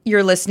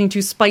You're listening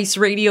to Spice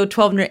Radio,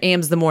 1200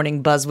 AM's The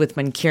Morning Buzz with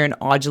Mankiran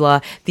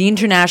Aujla. The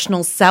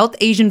International South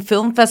Asian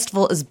Film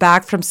Festival is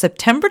back from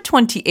September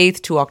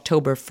 28th to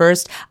October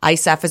 1st.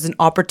 ISAFF is an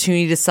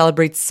opportunity to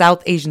celebrate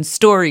South Asian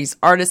stories,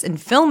 artists, and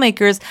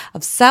filmmakers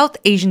of South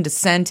Asian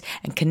descent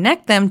and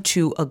connect them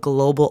to a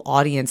global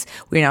audience.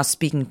 We're now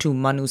speaking to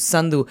Mannu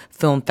Sandhu,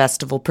 film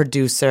festival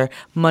producer.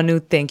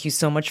 Mannu, thank you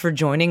so much for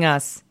joining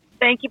us.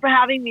 Thank you for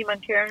having me,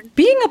 Mankiran.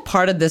 Being a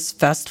part of this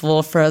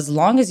festival for as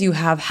long as you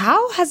have,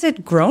 how has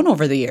it grown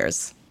over the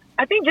years?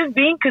 I think just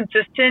being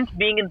consistent,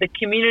 being in the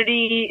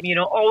community,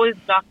 always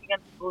knocking on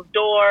people's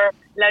door,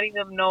 letting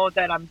them know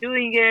that I'm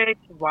doing it,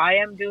 why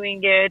I'm doing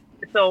it.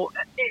 So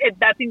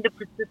I think the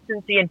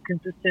persistency and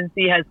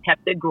consistency has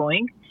kept it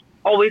growing.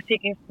 Always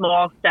taking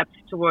small steps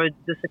towards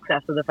the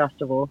success of the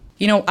festival.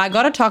 I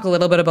got to talk a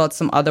little bit about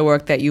some other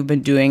work that you've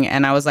been doing,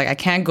 and I was like, I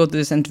can't go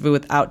through this interview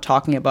without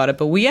talking about it,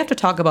 but we have to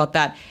talk about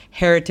that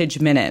Heritage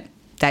Minute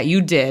that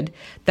you did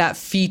that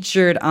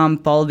featured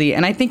Baldi.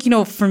 And I think,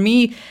 for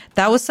me,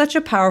 that was such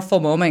a powerful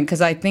moment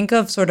because I think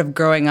of sort of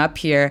growing up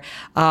here,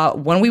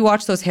 when we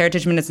watched those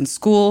Heritage Minutes in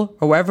school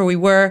or wherever we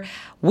were,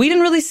 we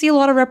didn't really see a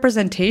lot of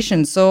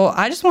representation. So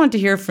I just wanted to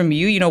hear from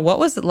you, what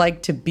was it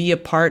like to be a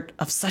part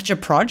of such a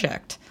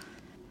project?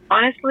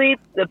 Honestly,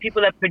 the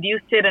people that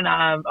produced it, and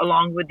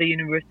along with the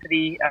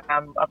University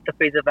of the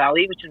Fraser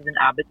Valley, which is in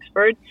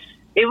Abbotsford,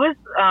 it was,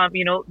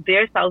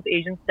 their South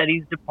Asian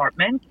Studies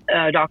department,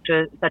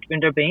 Dr.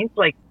 Satwinder Bains,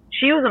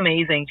 she was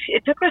amazing.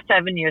 It took her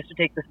 7 years to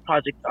take this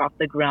project off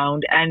the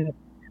ground. And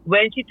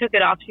when she took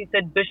it off, she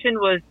said Bishan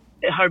was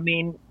her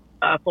main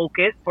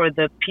focus for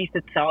the piece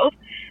itself.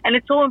 And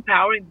it's so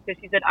empowering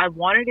because she said, I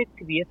wanted it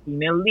to be a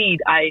female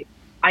lead. I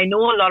know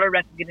a lot of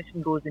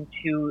recognition goes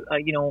into,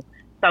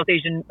 South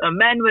Asian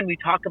men when we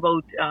talk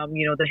about,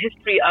 the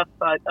history of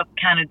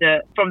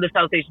Canada from the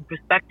South Asian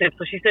perspective.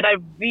 So she said, I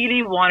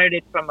really wanted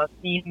it from a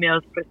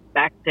female's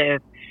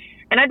perspective.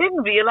 And I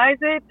didn't realize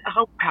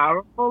how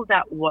powerful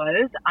that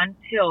was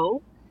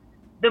until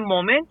the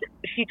moment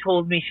she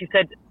told me. She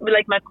said,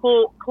 my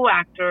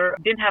co-actor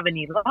didn't have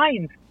any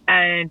lines.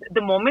 And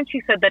the moment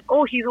she said that,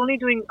 he's only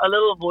doing a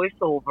little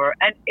voiceover,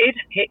 and it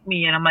hit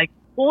me. And I'm like,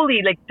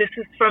 holy, this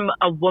is from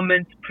a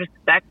woman's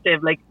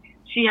perspective.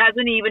 She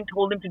hasn't even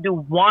told him to do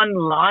one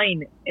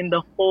line in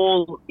the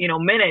whole,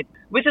 minute,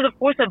 which is, of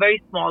course, a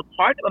very small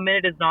part. A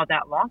minute is not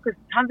that long because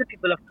tons of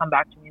people have come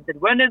back to me and said,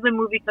 when is the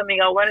movie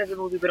coming out? When is the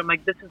movie? But I'm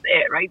like, this is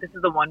it, right? This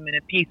is the 1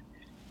 minute piece.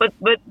 But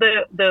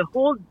the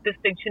whole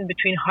distinction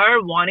between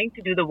her wanting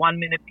to do the 1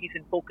 minute piece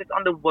and focus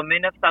on the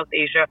women of South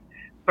Asia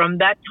from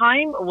that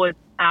time was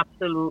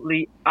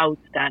absolutely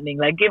outstanding.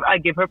 I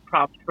give her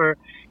props for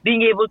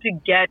being able to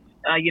get,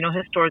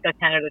 Historica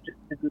Canada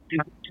to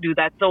do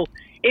that. So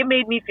it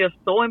made me feel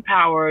so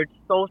empowered,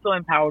 so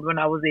empowered when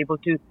I was able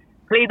to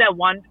play that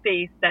one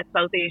face that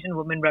South Asian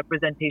women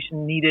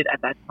representation needed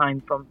at that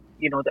time from,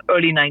 the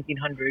early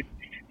 1900s.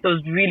 So it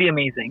was really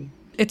amazing.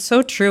 It's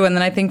so true. And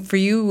then I think for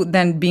you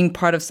then being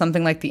part of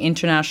something like the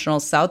International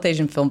South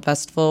Asian Film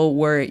Festival,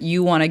 where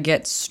you want to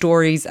get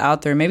stories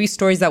out there, maybe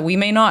stories that we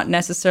may not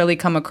necessarily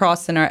come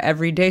across in our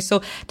everyday.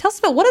 So tell us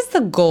about what is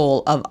the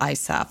goal of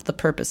ISAFF, the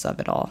purpose of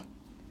it all?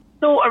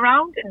 So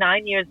around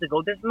 9 years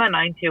ago, this is my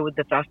 9th year with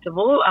the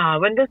festival.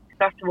 When this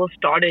festival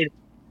started,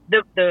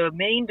 the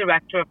main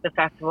director of the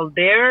festival,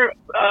 their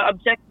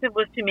objective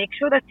was to make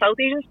sure that South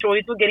Asian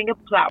stories were getting a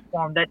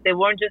platform, that they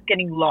weren't just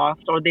getting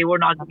lost or they were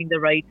not getting the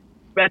right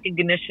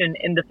recognition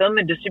in the film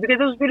industry because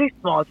it was really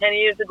small. 10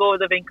 years ago,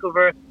 the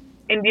Vancouver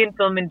Indian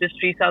film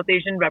industry, South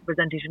Asian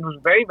representation was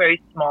very,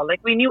 very small.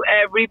 We knew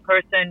every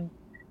person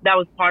that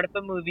was part of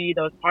a movie,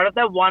 that was part of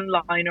that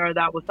one-liner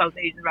that was South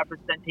Asian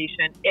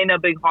representation in a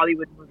big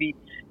Hollywood movie.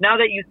 Now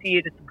that you see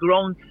it, it's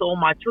grown so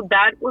much. So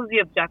that was the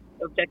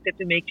objective,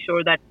 to make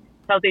sure that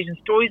South Asian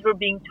stories were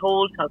being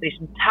told, South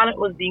Asian talent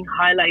was being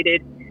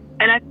highlighted.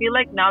 And I feel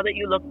like now that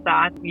you look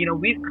back,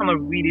 we've come a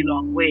really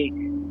long way.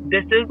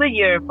 This is the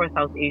year for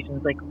South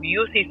Asians.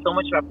 You see so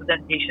much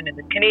representation in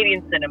the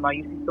Canadian cinema.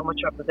 You see so much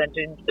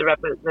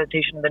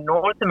representation in the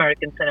North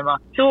American cinema.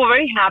 So we're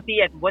very happy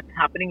at what's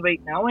happening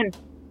right now. And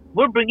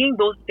we're bringing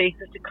those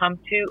faces to come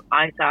to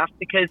ISAFF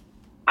because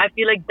I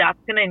feel like that's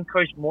going to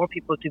encourage more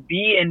people to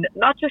be in,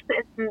 not just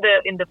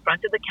in the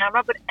front of the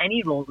camera, but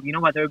any role,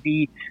 whether it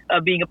be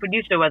being a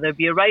producer, whether it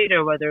be a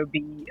writer, whether it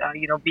be,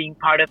 being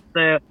part of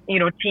the,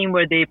 team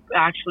where they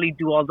actually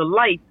do all the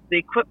lights, the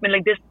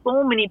equipment. There's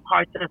so many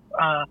parts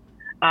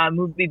of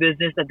movie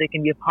business that they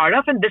can be a part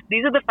of. And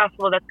these are the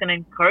festivals that's going to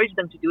encourage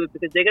them to do it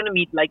because they're going to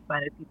meet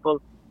like-minded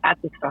people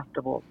at this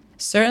festival.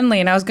 Certainly.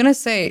 And I was going to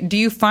say, do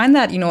you find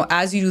that,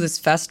 as you do this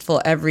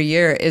festival every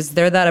year, is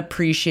there that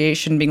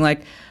appreciation being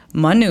like,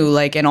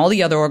 Mannu, and all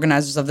the other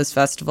organizers of this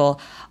festival,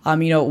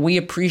 we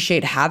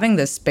appreciate having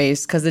this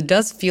space because it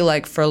does feel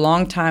like for a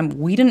long time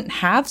we didn't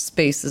have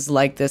spaces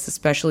like this,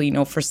 especially,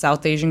 for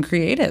South Asian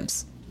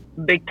creatives.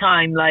 Big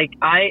time.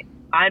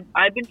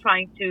 I've been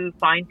trying to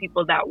find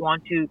people that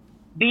want to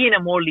be in a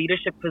more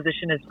leadership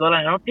position as well.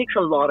 I know it takes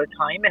a lot of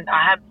time, and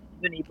I have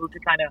been able to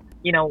kind of,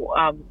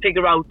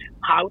 figure out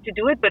how to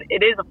do it. But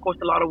it is, of course,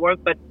 a lot of work.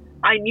 But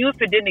I knew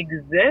if it didn't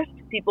exist,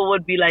 people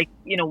would be like,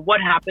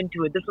 what happened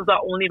to it? This was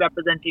our only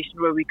representation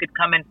where we could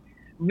come and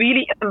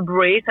really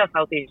embrace our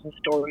South Asian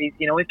stories.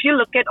 If you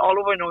look at all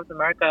over North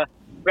America,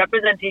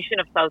 representation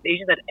of South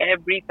Asians at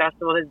every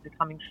festival is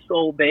becoming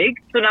so big.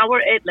 So now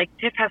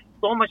TIFF has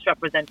so much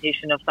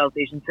representation of South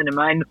Asian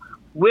cinema, and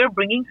we're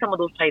bringing some of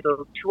those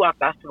titles to our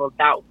festival.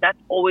 That's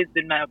always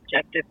been my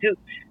objective, to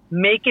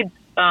make it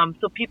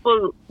so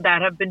people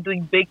that have been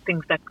doing big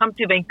things that come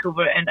to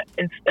Vancouver and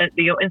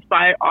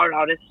inspire our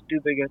artists to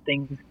do bigger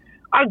things.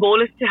 Our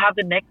goal is to have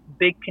the next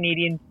big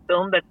Canadian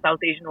film that's South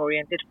Asian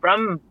oriented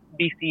from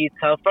BC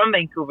itself, from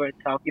Vancouver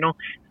itself.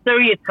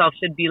 Surrey itself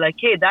should be like,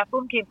 hey, that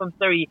film came from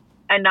Surrey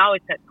and now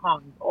it's at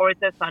Cannes or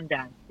it's at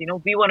Sundance.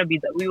 We want to be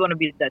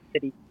that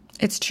city.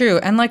 It's true.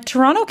 And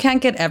Toronto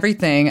can't get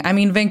everything. I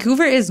mean,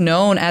 Vancouver is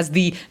known as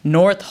the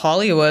North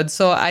Hollywood.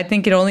 So I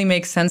think it only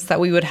makes sense that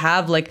we would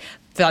have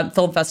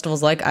film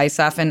festivals like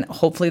ISAFF, and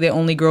hopefully they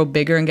only grow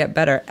bigger and get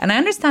better. And I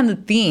understand the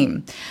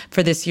theme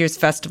for this year's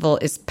festival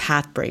is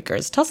Path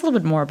Breakers. Tell us a little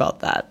bit more about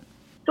that.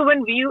 So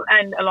when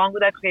and along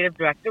with our creative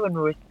director, when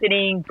we were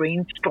sitting,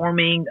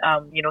 brainstorming,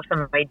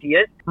 some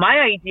ideas, my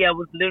idea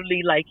was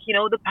literally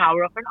the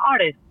power of an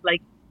artist.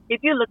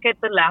 If you look at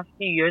the last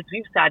few years,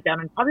 we've sat down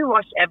and probably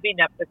watched every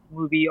Netflix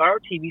movie or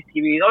TV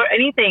series or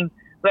anything,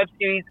 web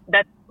series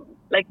that's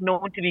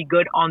known to be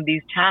good on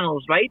these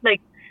channels, right?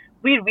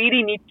 We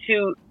really need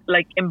to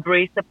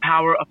embrace the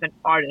power of an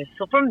artist.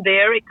 So from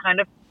there, it kind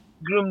of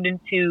groomed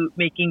into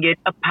making it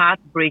a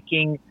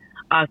path-breaking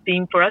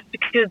theme for us,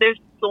 because there's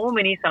so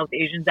many South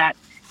Asians that,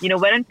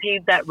 went and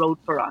paved that road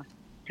for us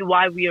to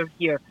why we are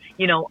here.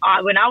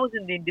 When I was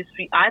in the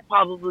industry, I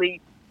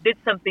probably did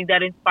something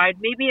that inspired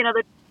maybe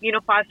another,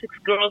 5, 6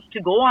 girls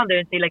to go on there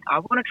and say, I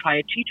want to try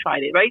it. She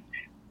tried it, right?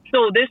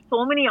 So there's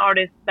so many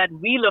artists that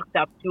we looked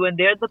up to, and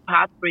they're the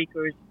path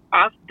breakers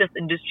of this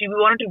industry. We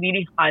wanted to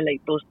really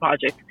highlight those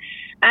projects.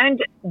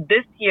 And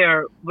this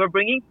year, we're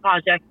bringing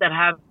projects that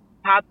have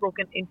path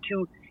broken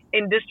into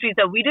industries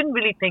that we didn't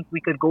really think we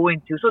could go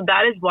into. So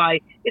that is why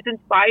it's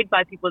inspired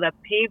by people that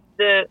paved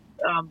the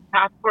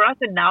path for us,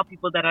 and now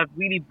people that are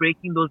really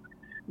breaking those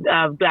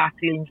glass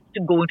ceilings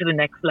to go into the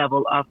next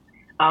level of,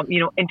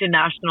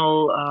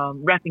 international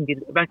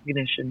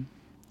recognition.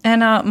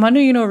 And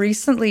Mannu,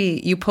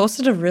 recently you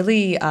posted a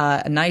really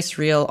nice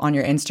reel on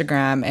your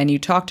Instagram, and you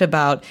talked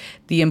about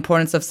the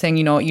importance of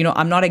saying,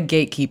 I'm not a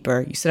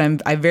gatekeeper. You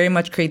said I very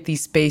much create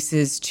these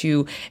spaces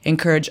to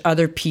encourage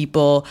other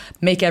people,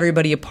 make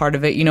everybody a part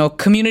of it,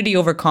 community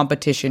over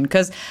competition.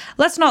 Because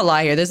let's not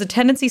lie here. There's a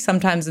tendency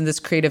sometimes in this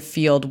creative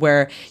field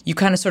where you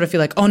kind of sort of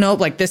feel like, oh no,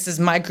 this is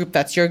my group,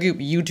 that's your group,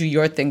 you do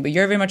your thing. But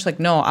you're very much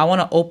no, I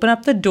want to open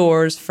up the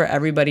doors for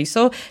everybody.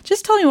 So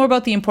just tell me more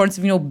about the importance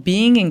of,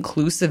 being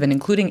inclusive and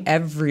including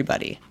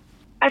everybody.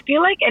 I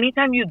feel like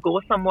anytime you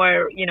go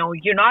somewhere,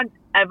 you're not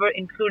ever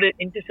included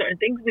into certain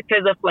things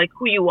because of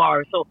who you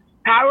are. So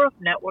power of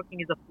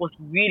networking is of course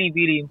really,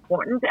 really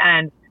important.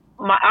 And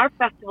our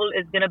festival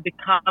is going to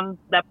become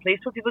that place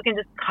where people can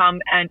just come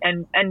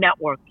and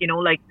network.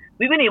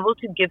 We've been able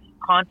to give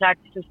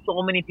contacts to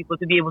so many people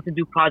to be able to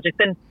do projects,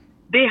 and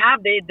they've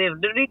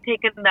literally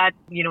taken that,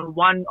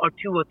 1 or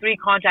 2 or 3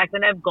 contacts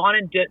and have gone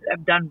and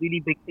have done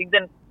really big things.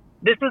 And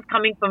this is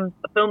coming from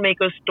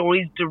filmmakers'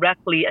 stories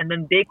directly, and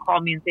then they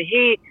call me and say,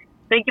 hey,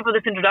 thank you for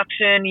this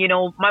introduction.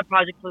 My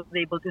project was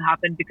able to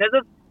happen because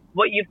of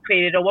what you've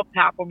created or what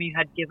platform you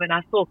had given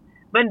us. So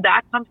when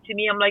that comes to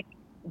me, I'm like,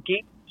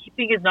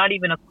 gatekeeping is not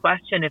even a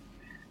question.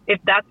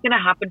 If that's going to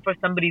happen for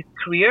somebody's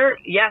career,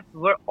 yes,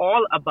 we're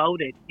all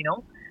about it,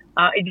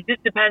 It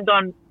just depends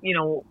on,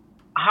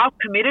 how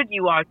committed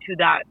you are to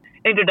that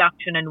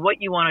introduction and what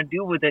you want to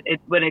do with it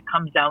when it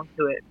comes down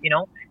to it,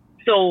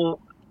 So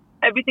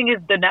everything is,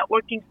 the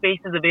networking space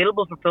is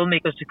available for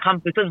filmmakers to come,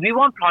 because we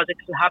want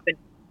projects to happen.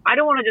 I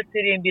don't want to just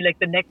sit here and be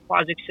the next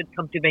project should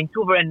come to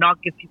Vancouver and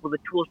not give people the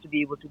tools to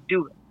be able to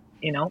do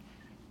it,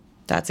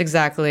 That's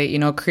exactly,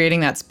 creating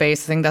that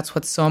space. I think that's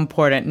what's so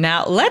important.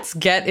 Now, let's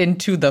get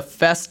into the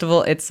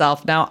festival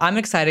itself. Now, I'm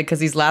excited because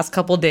these last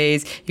couple of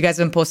days, you guys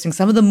have been posting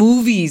some of the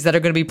movies that are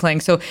going to be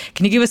playing. So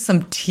can you give us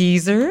some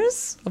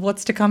teasers of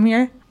what's to come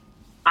here?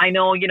 I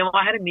know,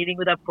 I had a meeting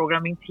with our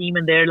programming team,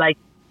 and they're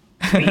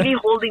really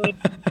holding me.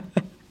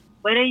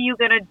 When are you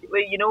going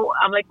to,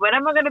 I'm like, when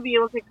am I going to be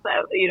able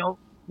to,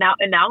 now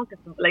announce it?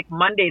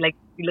 Monday,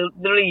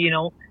 literally,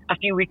 a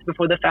few weeks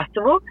before the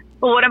festival.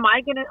 But what I'm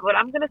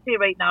going to say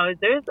right now is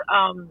there's,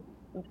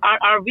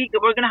 our week,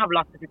 we're going to have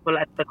lots of people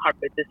at the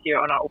carpet this year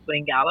on our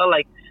opening gala,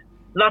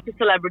 lots of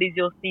celebrities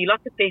you'll see,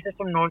 lots of faces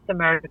from North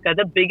America.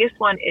 The biggest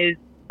one is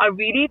a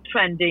really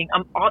trending,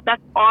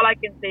 that's all I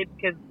can say,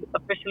 because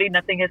officially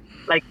nothing has,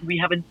 we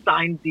haven't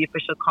signed the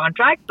official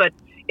contract, but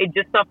it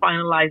just got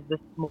finalized this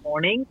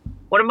morning.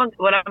 What I'm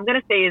going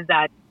to say is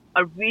that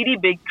a really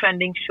big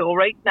trending show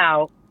right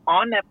now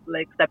on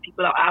Netflix that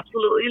people are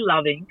absolutely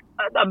loving,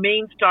 a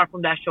main star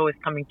from that show is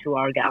coming to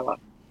our gala.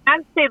 I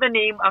can't say the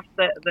name of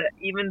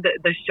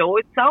the show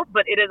itself,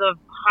 but it is a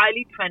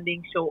highly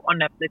trending show on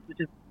Netflix,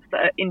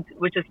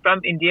 which is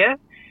from India.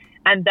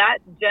 And that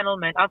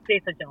gentleman, I'll say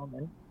it's a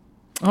gentleman.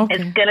 Okay.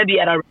 It's going to be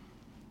at our,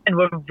 and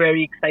we're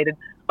very excited,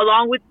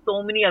 along with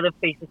so many other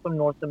faces from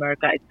North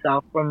America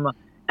itself, from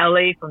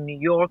LA, from New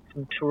York,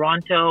 from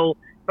Toronto,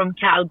 from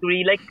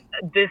Calgary. Like,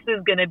 this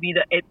is going to be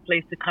the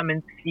place to come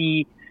and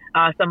see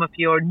some of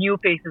your new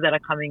faces that are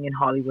coming in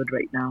Hollywood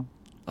right now.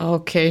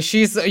 Okay,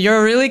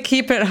 you're really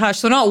keeping it hush.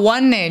 So not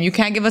one name. You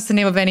can't give us the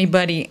name of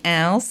anybody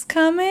else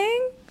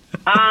coming?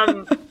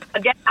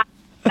 Again,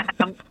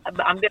 I'm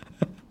gonna,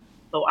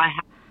 so I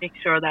have to make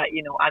sure that,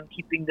 I'm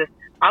keeping this.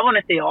 I want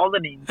to say all the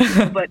names,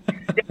 but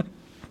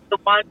the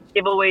one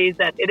giveaway is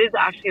that it is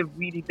actually a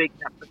really big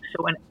Netflix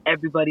show and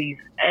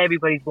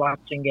everybody's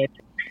watching it.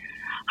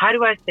 How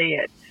do I say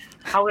it?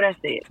 How would I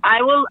say it?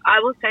 I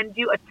will send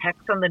you a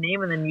text on the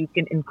name and then you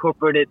can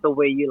incorporate it the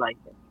way you like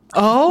it.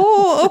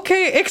 Oh,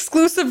 okay.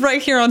 Exclusive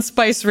right here on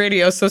Spice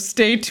Radio. So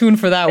stay tuned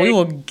for that. We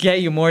will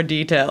get you more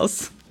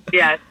details.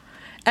 Yes.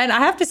 And I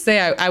have to say,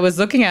 I was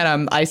looking at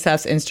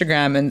ISAFF's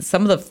Instagram, and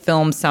some of the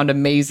films sound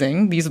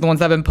amazing. These are the ones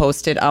that have been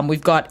posted.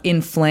 We've got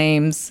In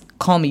Flames,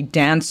 Call Me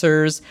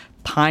Dancers,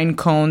 Pine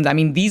Cones. I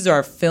mean, these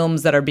are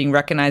films that are being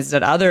recognized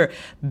at other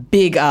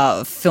big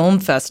film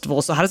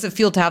festivals. So how does it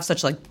feel to have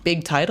such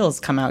big titles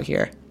come out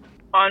here?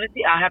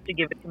 Honestly, I have to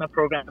give it to my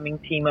programming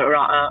team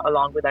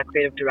along with our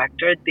creative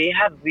director. They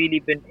have really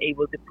been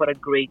able to put a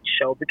great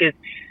show because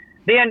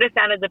they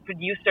understand as a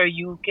producer,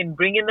 you can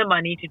bring in the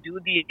money to do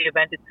the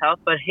event itself,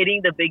 but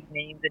hitting the big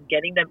names and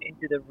getting them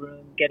into the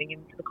room, getting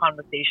into the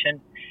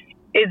conversation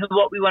is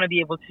what we want to be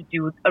able to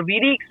do. A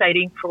really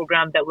exciting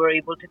program that we're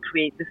able to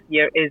create this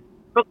year is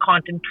for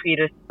content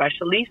creators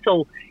especially.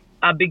 So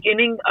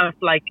beginning of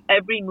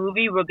every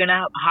movie, we're going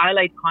to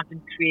highlight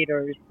content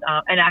creators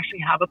and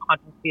actually have a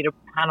content creator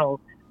panel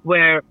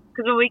where,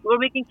 because we're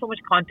making so much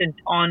content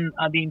on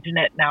the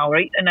internet now,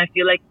 right? And I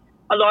feel like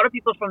a lot of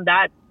people from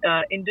that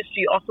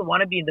industry also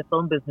want to be in the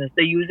film business.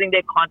 They're using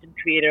their content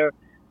creator,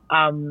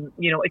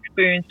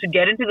 experience to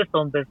get into the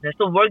film business.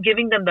 So we're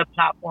giving them the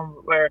platform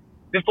where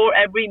before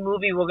every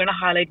movie, we're going to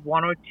highlight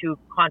one or two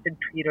content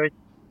creators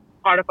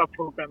part of our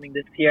programming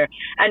this year.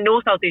 And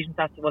no South Asian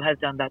festival has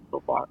done that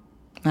so far.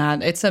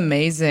 Man, it's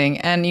amazing.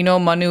 And,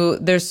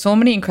 Mannu, there's so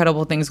many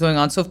incredible things going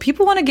on. So if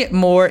people want to get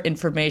more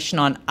information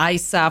on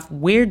ISAFF,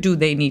 where do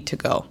they need to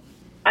go?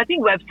 I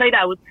think website,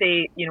 I would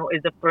say,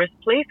 is the first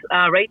place.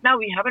 Right now,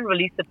 we haven't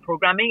released the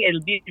programming.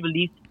 It'll be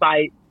released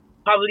by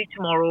probably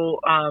tomorrow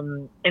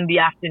in the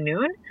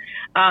afternoon.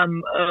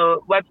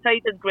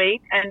 Website is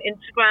great. And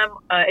Instagram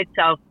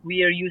itself,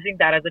 we are using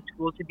that as a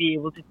tool to be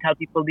able to tell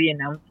people the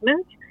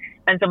announcements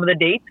and some of the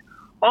dates.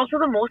 Also,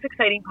 the most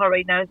exciting part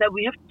right now is that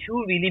we have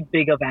two really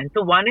big events.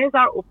 So one is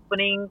our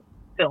opening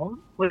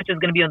film, which is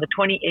going to be on the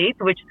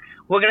 28th, which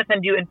we're going to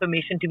send you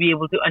information to be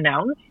able to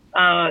announce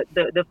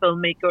the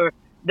filmmaker,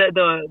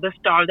 the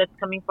star that's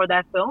coming for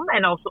that film,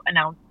 and also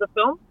announce the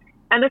film.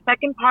 And the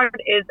second part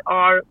is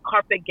our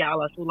carpet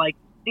gala. So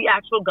the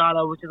actual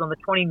gala, which is on the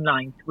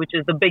 29th, which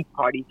is the big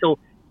party. So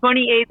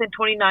 28th and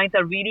 29th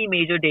are really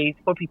major days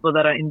for people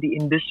that are in the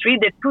industry.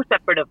 They're two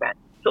separate events.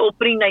 So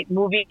opening night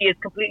movie is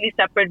completely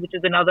separate, which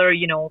is another,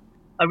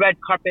 a red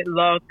carpet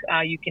look.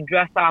 You can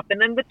dress up. And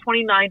then the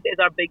 29th is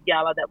our big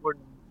gala that we're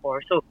known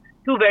for. So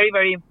two very,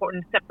 very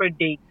important separate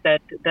dates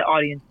that the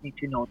audience need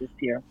to know this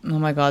year. Oh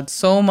my God,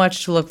 so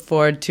much to look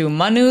forward to.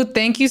 Mannu,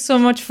 thank you so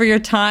much for your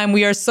time.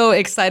 We are so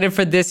excited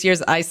for this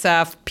year's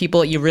ISAFF.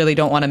 People, you really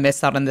don't want to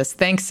miss out on this.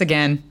 Thanks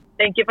again.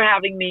 Thank you for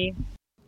having me.